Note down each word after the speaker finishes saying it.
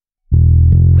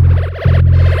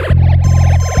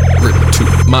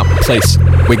place.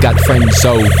 We got friends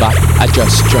over. I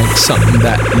just drank something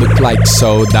that looked like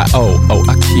soda. Oh,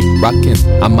 I keep rocking.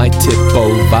 I might tip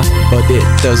over, but it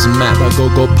doesn't matter.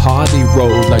 Go party,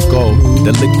 roll, I go.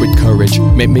 The liquid courage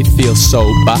made me feel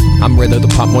sober. I'm ready to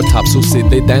pop more tops, so sit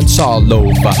they dance all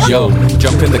over. Yo,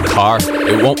 jump in the car,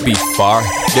 it won't be far.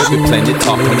 There'll be plenty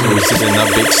talking music in a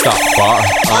big stop bar.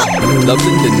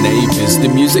 Loving the neighbors, the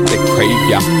music they crave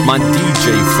ya. My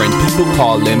DJ friend, people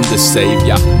call him the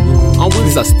savior. On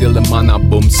wheels I still am on a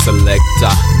boom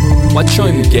selector. Watch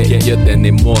him get ya, then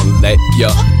they won't let ya.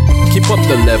 Keep up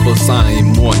the levels, I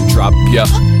ain't won't drop ya.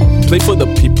 Play for the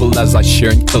people as I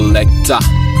share and collect.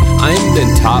 I'm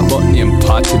the top button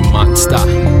party monster.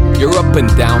 You're up and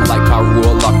down like a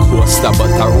roller coaster, but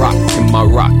I rock in my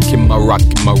rock, in my rock,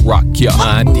 in my rock, yeah.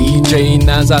 My DJ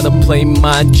knows how to play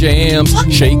my jams,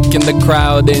 shaking the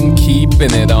crowd and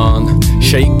keeping it on.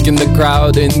 Shaking the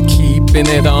crowd and keeping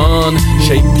it on.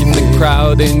 Shaking the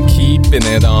crowd and keeping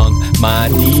it on. My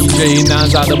DJ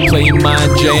knows how to play my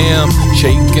jam,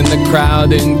 shaking the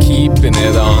crowd and keeping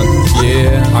it on.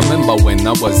 Yeah, I remember when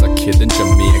I was a kid in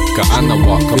Jamaica, and I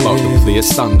walk about the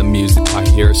place on the music I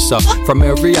hear. So from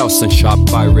every house and shop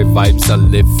I revives I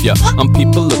live, yeah. And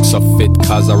people look so fit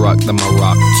cause I rock them, I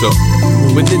rock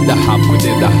too. We did the hop, we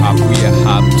a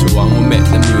hop too. And we make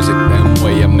the music them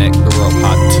way, I make the road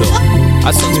hot too. I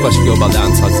sound special global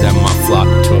dancers, them I flock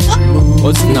too.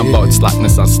 Wasn't about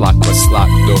slackness, and slack was slack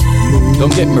though.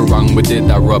 Don't get me wrong, we did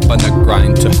a rub and a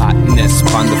grind to hotness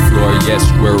on the floor, yes,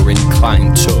 we're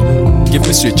inclined to. Give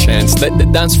us your chance, let the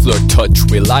dance floor touch.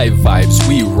 We live vibes,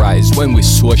 we rise when we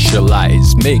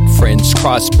socialize. Make friends,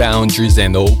 cross boundaries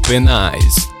and open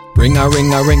eyes. Ring a ring,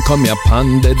 come here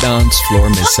upon the dance floor.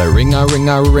 Miss a ring,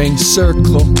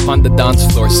 circle on the dance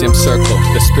floor, same circle.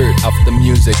 The spirit of the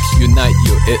music unite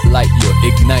you, it light you,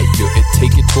 ignite you, it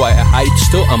take you to higher heights.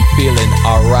 Still I'm feeling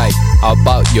alright. How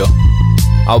about you?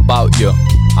 How about you?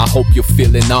 I hope you're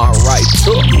feeling alright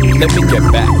too. Let me get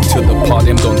back to the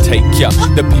party, I'm gonna take ya.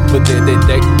 The people there, they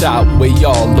decked out way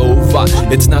all over.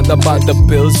 It's not about the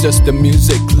bills, just the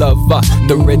music lover.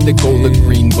 The red, the gold, the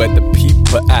green, where the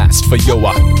people ask for yo.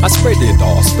 I spread it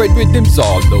all, spread rhythms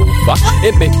all over.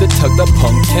 It make the tug, the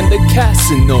punk, and the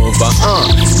Casanova.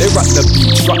 They rock the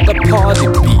beach, rock the party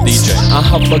beats. DJ, I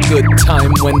have a good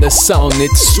time when the sound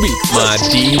it's sweet. My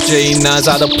DJ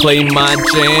knows how to play my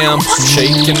jam,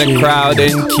 shaking the crowd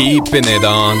and keeping it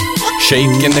on.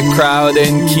 Shaking the crowd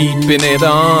and keeping it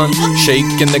on.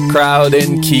 Shaking the crowd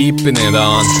and keeping it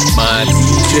on. My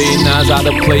DJ knows how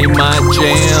to play my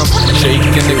jam,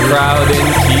 shaking the crowd and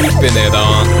keeping it on.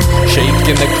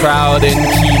 Shaking the crowd and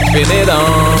keeping it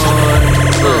on.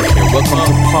 Welcome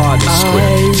to Party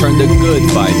Square. Turn the good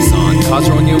vibes on, cause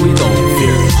around here we don't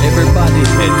fear. Everybody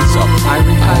heads up,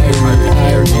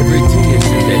 higher. Everything is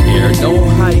in the air. No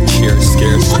high chair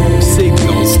scares,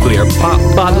 signals clear. Pop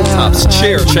bottle tops,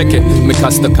 chair. Check it, me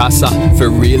casa for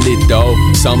really dough.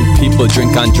 Some people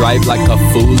drink and drive like a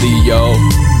foolio.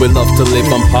 We love to live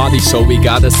and party, so we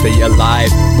gotta stay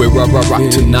alive. We rock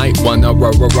tonight, wanna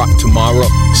rock tomorrow.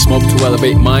 Smoke to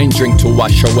elevate mind, drink to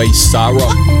wash away sorrow.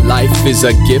 Life is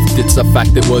a gift, it's a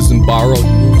fact it wasn't borrowed.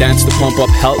 Dance to pump up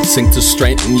health, sing to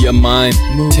strengthen your mind.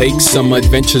 Take some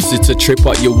adventures, it's a trip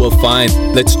what you will find.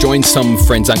 Let's join some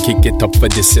friends and kick it up for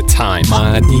this your time.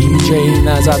 My DJ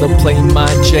knows how to play my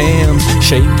jam,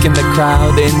 shaking the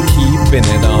crowd and keeping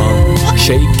it on.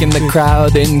 Shaking the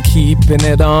crowd and keeping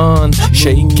it on.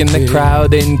 Shaking the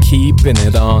crowd and keeping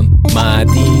it on. My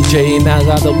DJ knows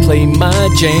how to play my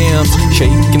jams,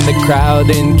 shaking the crowd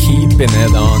and keeping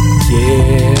it on.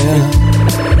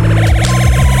 Yeah.